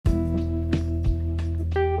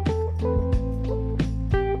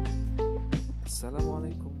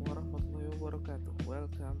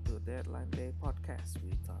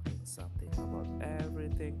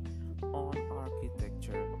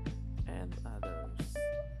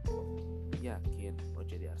yakin mau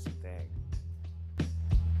jadi arsitek.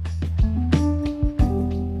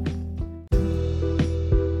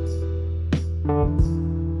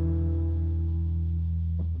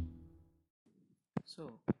 So,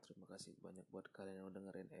 terima kasih banyak buat kalian yang udah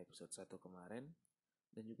dengerin episode 1 kemarin.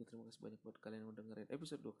 Dan juga terima kasih banyak buat kalian yang udah dengerin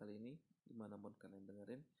episode 2 kali ini. Dimanapun kalian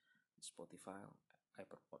dengerin, di Spotify,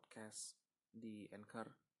 Apple Podcast, di Anchor.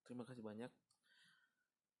 Terima kasih banyak.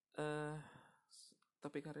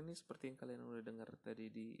 Topik hari ini seperti yang kalian udah dengar tadi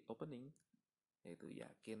di opening, yaitu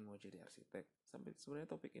yakin mau jadi arsitek. Sampai sebenarnya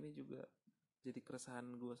topik ini juga jadi keresahan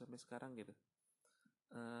gue sampai sekarang gitu.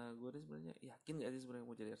 Gue udah sebenarnya yakin gak sih sebenarnya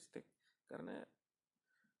mau jadi arsitek? Karena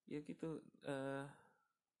ya gitu.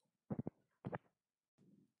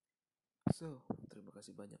 Terima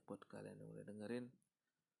kasih banyak buat kalian yang udah dengerin.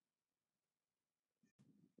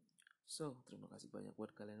 Terima kasih banyak buat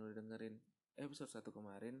kalian yang udah dengerin episode 1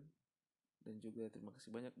 kemarin. Dan juga terima kasih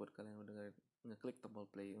banyak buat kalian yang udah dengerin, ngeklik tombol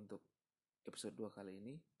play untuk episode 2 kali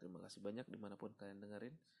ini. Terima kasih banyak dimanapun kalian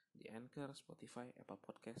dengerin. Di Anchor, Spotify, Apple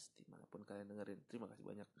Podcast, dimanapun kalian dengerin. Terima kasih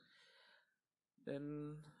banyak.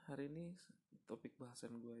 Dan hari ini topik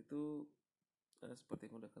bahasan gue itu seperti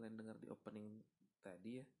yang udah kalian dengar di opening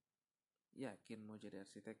tadi ya, yakin mau jadi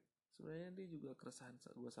arsitek. Sebenarnya dia juga keresahan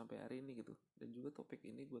gue sampai hari ini gitu. Dan juga topik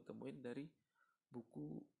ini gue temuin dari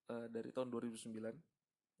buku dari tahun 2009.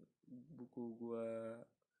 Buku gue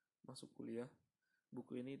masuk kuliah.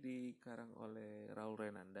 Buku ini dikarang oleh Raul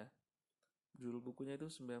Renanda. Judul bukunya itu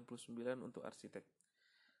 99 untuk arsitek.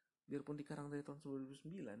 Biarpun dikarang dari tahun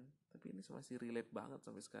 2009, tapi ini masih relate banget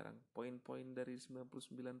sampai sekarang. Poin-poin dari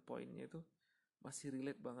 99 poinnya itu masih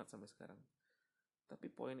relate banget sampai sekarang. Tapi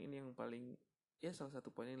poin ini yang paling, ya salah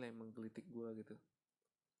satu poin ini yang menggelitik gue gitu.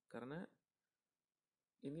 Karena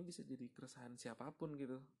ini bisa jadi keresahan siapapun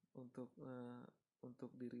gitu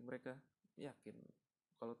untuk diri mereka. Yakin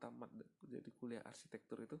kalau tamat jadi kuliah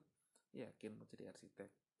arsitektur itu, yakin mau jadi arsitek.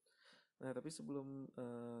 Nah, tapi sebelum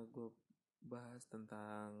gue bahas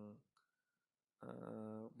tentang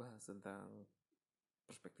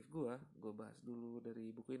perspektif gue bahas dulu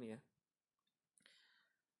dari buku ini ya.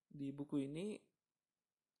 Di buku ini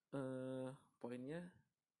poinnya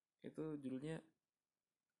itu judulnya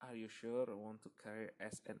Are you sure want to career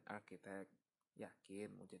as an architect?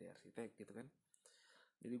 Yakin mau jadi arsitek gitu kan?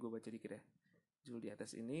 Jadi gue baca dikit ya. Judul di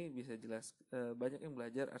atas ini bisa jelas banyak yang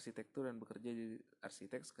belajar arsitektur dan bekerja jadi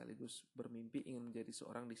arsitek sekaligus bermimpi ingin menjadi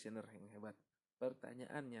seorang desainer yang hebat.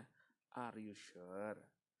 Pertanyaannya, are you sure?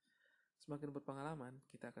 Semakin berpengalaman,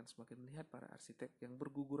 kita akan semakin melihat para arsitek yang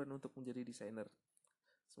berguguran untuk menjadi desainer.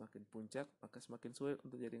 Semakin puncak, maka semakin sulit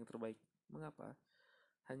untuk jadi yang terbaik. Mengapa?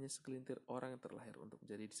 Hanya segelintir orang yang terlahir untuk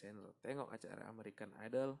menjadi desainer. Tengok acara American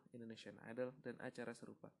Idol, Indonesian Idol, dan acara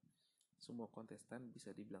serupa. Semua kontestan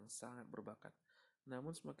bisa dibilang sangat berbakat.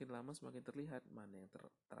 Namun semakin lama semakin terlihat mana yang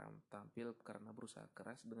tampil karena berusaha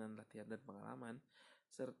keras dengan latihan dan pengalaman,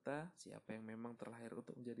 serta siapa yang memang terlahir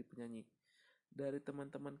untuk menjadi penyanyi. Dari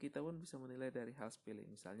teman-teman kita pun bisa menilai dari hal sepele,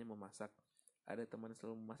 misalnya memasak. Ada teman yang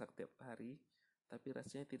selalu memasak tiap hari, tapi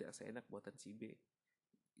rasanya tidak seenak buatan si B.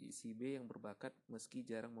 Si B yang berbakat meski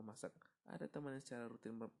jarang memasak. Ada teman yang secara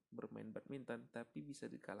rutin bermain badminton, tapi bisa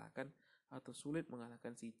dikalahkan atau sulit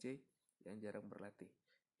mengalahkan si C yang jarang berlatih.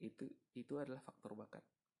 Itu adalah faktor bakat.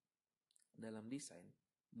 Dalam desain,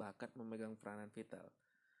 bakat memegang peranan vital.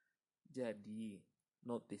 Jadi,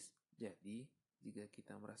 jika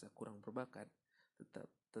kita merasa kurang berbakat,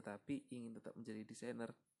 tetapi ingin tetap menjadi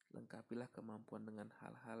desainer, lengkapilah kemampuan dengan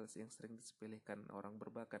hal-hal yang sering disepelekan orang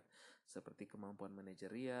berbakat, seperti kemampuan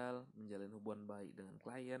manajerial, menjalin hubungan baik dengan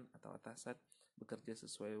klien atau atasan, bekerja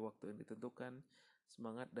sesuai waktu yang ditentukan,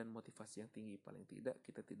 semangat dan motivasi yang tinggi. Paling tidak,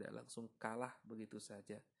 kita tidak langsung kalah begitu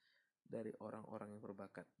saja dari orang-orang yang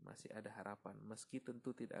berbakat. Masih ada harapan, meski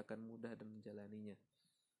tentu tidak akan mudah dan menjalaninya.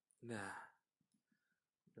 Nah,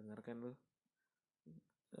 dengarkan lu.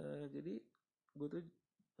 Jadi gue tuh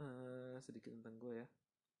sedikit tentang gue ya.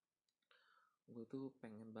 Gue tuh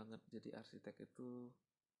pengen banget jadi arsitek itu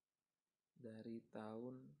dari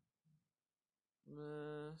tahun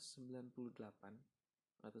 98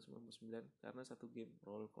 atau 99 karena satu game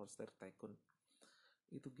Roller Coaster Tycoon.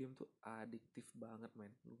 Itu game tuh adiktif banget,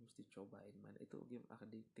 men. Lu mesti cobain, man. Itu game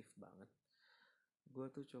adiktif banget. Gue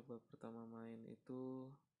tuh coba pertama main itu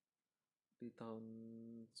di tahun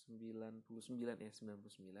 99 ya,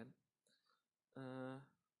 99.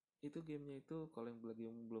 Itu gamenya itu kalau yang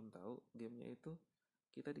belum tahu, gamenya itu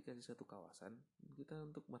kita dikasih satu kawasan, kita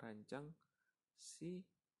untuk merancang si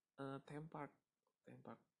theme park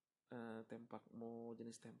mau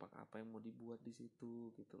jenis theme park apa yang mau dibuat di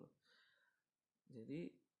situ gitu loh.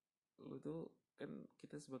 Jadi lu tuh kan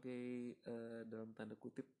kita sebagai dalam tanda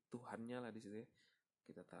kutip Tuhannya lah di situ ya,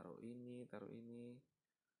 kita taruh ini taruh ini.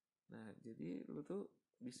 Nah jadi lu tuh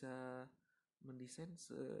bisa mendesain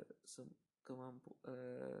kemampu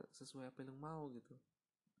sesuai apa yang mau gitu.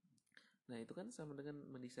 Nah itu kan sama dengan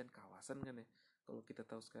mendesain kawasan kan ya, kalau kita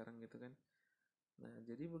tahu sekarang gitu kan. Nah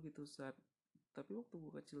jadi begitu saat, tapi waktu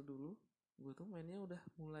gue kecil dulu gue tuh mainnya udah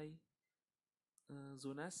mulai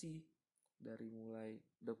zonasi, dari mulai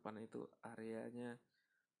depan itu areanya,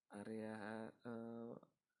 area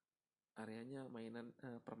areanya mainan,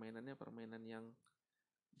 permainannya permainan yang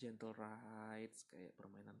gentle rides kayak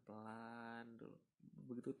permainan pelan dulu.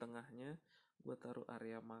 Begitu tengahnya gue taruh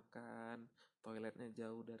area makan, toiletnya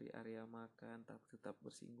jauh dari area makan tapi tetap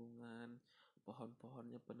bersinggungan,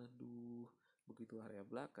 pohon-pohonnya peneduh. Begitu area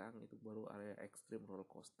belakang itu baru area ekstrim, roller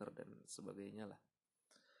coaster dan sebagainya lah.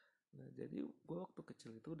 Nah jadi gue waktu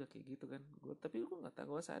kecil itu udah kayak gitu kan, tapi gue nggak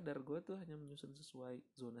tahu, gue sadar gue tuh hanya menyusun sesuai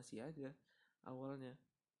zonasi aja awalnya.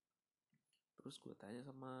 Terus gue tanya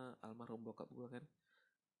sama almarhum bokap gue kan,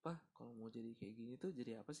 "Pah, kalau mau jadi kayak gini tuh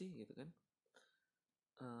jadi apa sih?" gitu kan.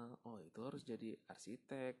 Oh itu harus jadi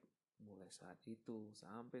arsitek. Mulai saat itu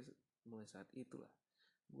sampai mulai saat itulah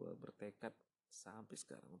gue bertekad sampai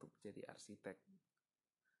sekarang untuk jadi arsitek.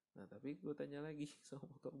 Nah tapi gue tanya lagi sama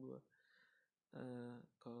bokap gue,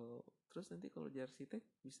 kalau terus nanti kalau jadi arsitek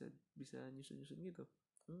bisa bisa nyusun-nyusun gitu?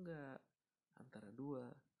 Enggak, antara dua,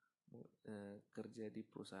 kerja di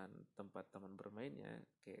perusahaan tempat teman bermainnya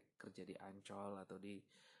kayak kerja di Ancol atau di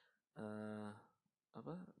eh,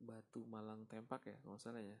 apa Batu Malang Tempak ya kalau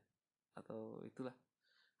salah ya, atau itulah,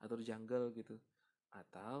 atau di jungle gitu,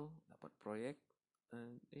 atau dapat proyek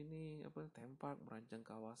ini apa Tempak merancang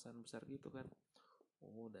kawasan besar gitu kan.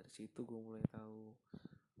 Oh dari situ gue mulai tahu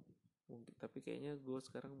mungkin, tapi kayaknya gue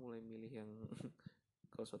sekarang mulai milih yang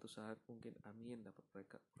kalau suatu saat mungkin amin dapat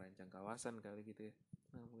proyek merancang kawasan kali gitu ya.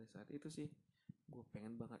 Nah mulai saat itu sih gue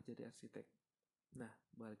pengen banget jadi arsitek. Nah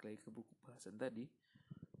balik lagi ke buku bahasan tadi,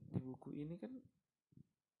 di buku ini kan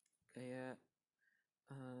kayak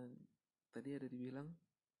uh, tadi ada dibilang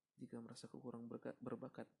jika merasa kurang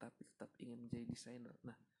berbakat tapi tetap ingin menjadi desainer.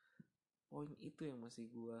 Nah poin itu yang masih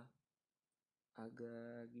gue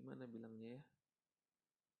agak gimana bilangnya ya,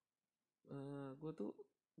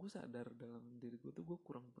 gue sadar dalam diri gue tuh gue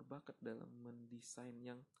kurang berbakat dalam mendesain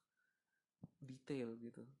yang detail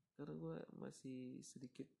gitu, karena gue masih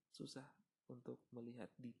sedikit susah untuk melihat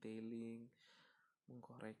detailing,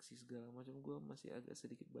 mengkoreksi segala macam. Gue masih agak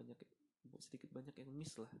sedikit banyak yang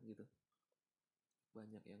miss lah gitu,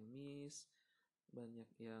 banyak yang miss, banyak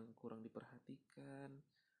yang kurang diperhatikan,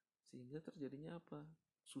 sehingga terjadinya apa,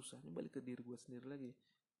 susahnya balik ke diri gue sendiri lagi.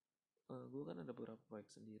 Gue kan ada beberapa proyek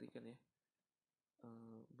sendiri kan ya.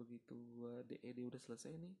 Begitu gue DED udah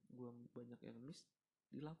selesai nih, gue banyak yang miss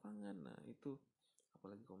di lapangan. Nah itu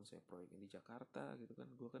apalagi kalau misalnya proyeknya di Jakarta gitu kan,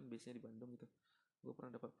 gue kan biasanya di Bandung gitu. Gue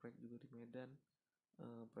pernah dapat proyek juga di Medan,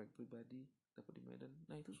 proyek pribadi dapat di Medan.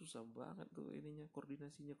 Nah itu susah banget tuh ininya,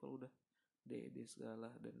 koordinasinya kalau udah DED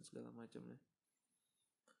segala dan segala macamnya.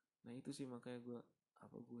 Nah itu sih makanya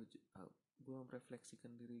gue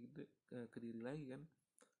merefleksikan diri ke diri lagi kan,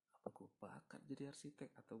 apa gue bakat jadi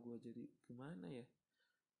arsitek atau gue jadi gimana ya.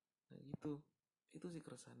 Nah itu sih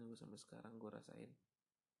keresahan gue sampai sekarang gue rasain.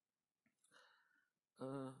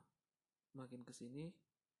 uh, makin kesini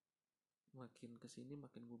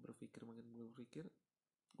makin gue berpikir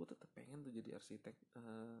gue tetap pengen tuh jadi arsitek,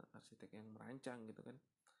 arsitek yang merancang gitu kan.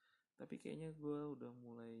 Tapi kayaknya gue udah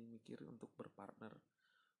mulai mikir untuk berpartner.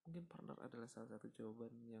 Mungkin partner adalah salah satu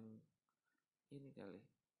jawaban yang ini kali,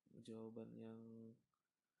 jawaban yang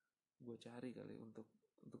gue cari kali untuk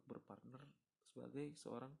berpartner sebagai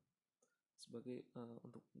seorang, sebagai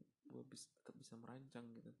untuk gue tetap bisa merancang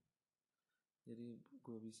gitu. Jadi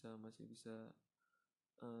gue masih bisa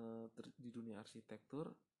di dunia arsitektur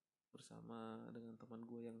bersama dengan teman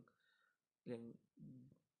gue yang yang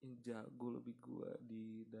jago lebih gue di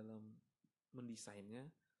dalam mendesainnya.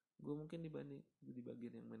 Gue mungkin di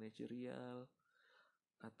bagian yang manajerial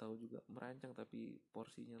atau juga merancang tapi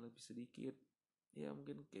porsinya lebih sedikit. Ya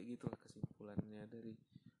mungkin kayak gitulah kesimpulannya dari,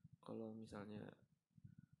 kalau misalnya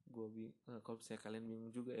kalau misalnya kalian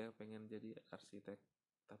bingung juga ya pengen jadi arsitek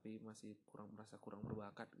tapi masih merasa kurang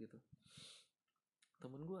berbakat gitu.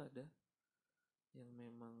 Temen gue ada yang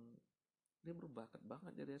memang dia berbakat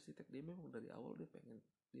banget jadi arsitek. Dia memang dari awal dia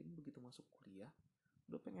begitu masuk kuliah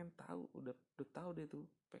udah pengen tahu, udah tahu dia tuh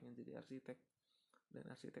pengen jadi arsitek. Dan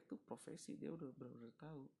arsitek tuh profesi, dia udah benar-benar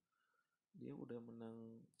tahu. Dia udah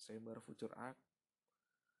menang sayembara Future Art,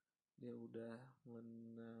 dia udah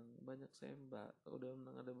menang banyak sayembara, udah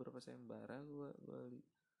menang ada beberapa sayembara.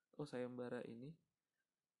 Oh sayembara ini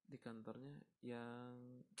di kantornya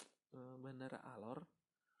yang Bandara Alor.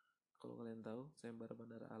 Kalau kalian tahu, sayembara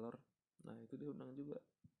Bandara Alor. Nah itu dia undang juga.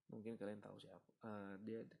 Mungkin kalian tahu siapa.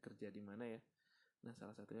 Dia kerja di mana ya. Nah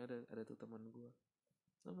salah satunya ada tuh teman gue.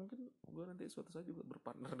 Nah mungkin gue nanti suatu saat juga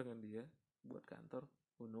berpartner dengan dia buat kantor.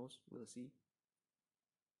 Who knows, we'll see.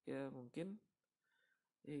 Ya mungkin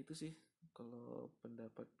ya itu sih kalau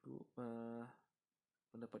pendapat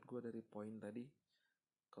gue dari poin tadi.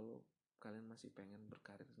 Kalau kalian masih pengen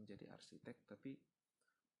berkarir menjadi arsitek tapi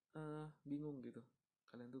bingung gitu,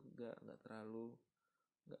 kalian tuh nggak terlalu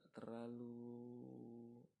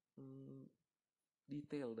mm,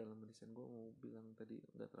 detail dalam mendesain. Gue mau bilang tadi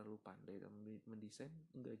nggak terlalu pandai dalam mendesain,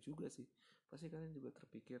 enggak juga sih. Pasti kalian juga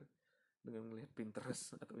terpikir dengan melihat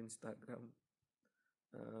Pinterest atau Instagram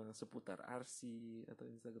seputar RC, atau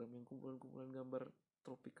Instagram yang kumpulan-kumpulan gambar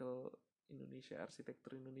tropical Indonesia,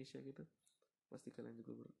 arsitektur Indonesia gitu. Pasti kalian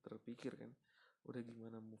juga terpikir kan, udah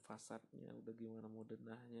gimana mau fasadnya, udah gimana mau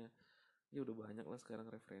denahnya. Ya udah banyak lah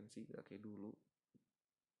sekarang referensi, gak kayak dulu.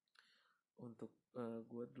 Untuk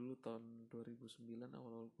gue dulu tahun 2009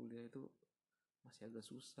 awal-awal kuliah itu masih agak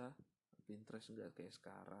susah. Pinterest gak kayak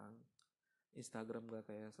sekarang, Instagram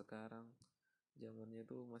gak kayak sekarang. Zamannya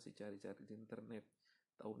tuh masih cari-cari di internet,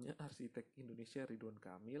 taunya arsitek Indonesia Ridwan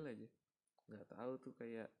Kamil aja. Nggak tahu tuh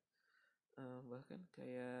kayak bahkan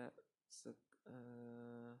kayak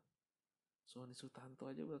uh, Sony Sutanto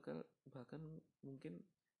aja bahkan mungkin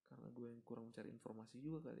karena gue yang kurang mencari informasi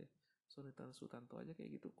juga kali ya. Sony Sutanto aja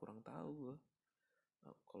kayak gitu kurang tahu gue.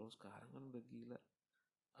 Nah, kalau sekarang kan udah gila,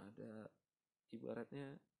 ada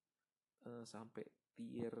ibaratnya sampai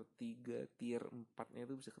tier 3 tier 4-nya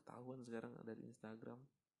itu bisa ketahuan sekarang ada di Instagram.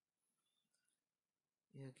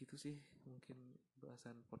 Ya gitu sih mungkin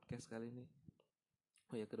bahasan podcast kali ini.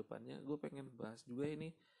 Oh ya, kedepannya gue pengen bahas juga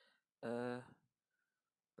ini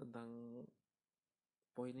tentang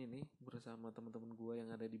poin ini bersama teman-teman gue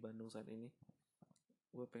yang ada di Bandung saat ini.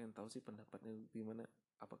 Gue pengen tahu sih pendapatnya gimana,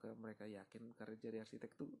 apakah mereka yakin karir jadi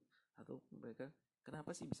arsitek tuh, atau mereka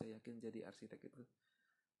kenapa sih bisa yakin jadi arsitek itu,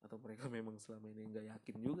 atau mereka memang selama ini nggak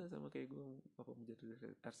yakin juga sama kayak gue apa menjadi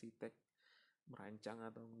arsitek, merancang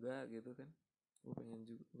atau enggak gitu kan.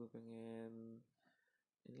 Gue pengen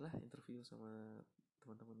inilah interview sama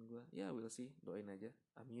teman-teman gue. Ya we'll see, doain aja,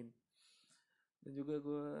 amin. Dan juga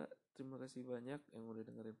gue terima kasih banyak yang udah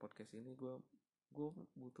dengerin podcast ini. Gue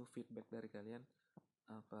butuh feedback dari kalian,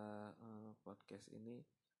 apa podcast ini,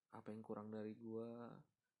 apa yang kurang dari gue,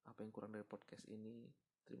 apa yang kurang dari podcast ini.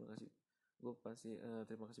 Terima kasih. Gue pasti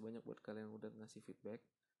terima kasih banyak buat kalian yang udah ngasih feedback,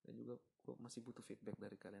 dan juga gue masih butuh feedback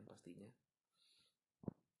dari kalian pastinya.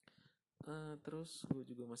 Terus gue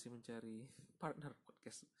juga masih mencari partner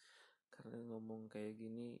podcast, karena ngomong kayak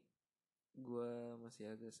gini gue masih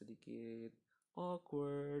agak sedikit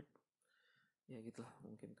awkward. Ya gitulah,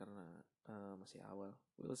 mungkin karena masih awal,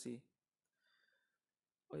 we'll see.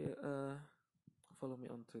 Oh ya, follow me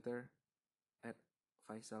on Twitter at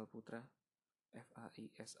Faisal Putra,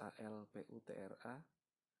 FAISALPUTRA,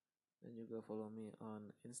 dan juga follow me on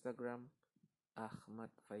Instagram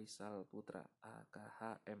Ahmad Faisal Putra,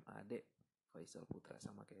 AKHMAD Faisal Putra,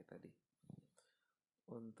 sama kayak tadi.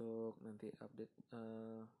 Untuk nanti update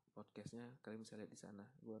podcastnya kalian bisa lihat di sana.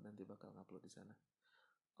 Gue nanti bakal ngupload di sana.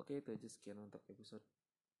 Oke, itu aja, sekian untuk episode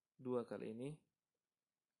 2 kali ini.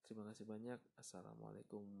 Terima kasih banyak.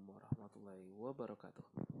 Assalamualaikum warahmatullahi wabarakatuh.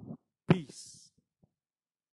 Peace.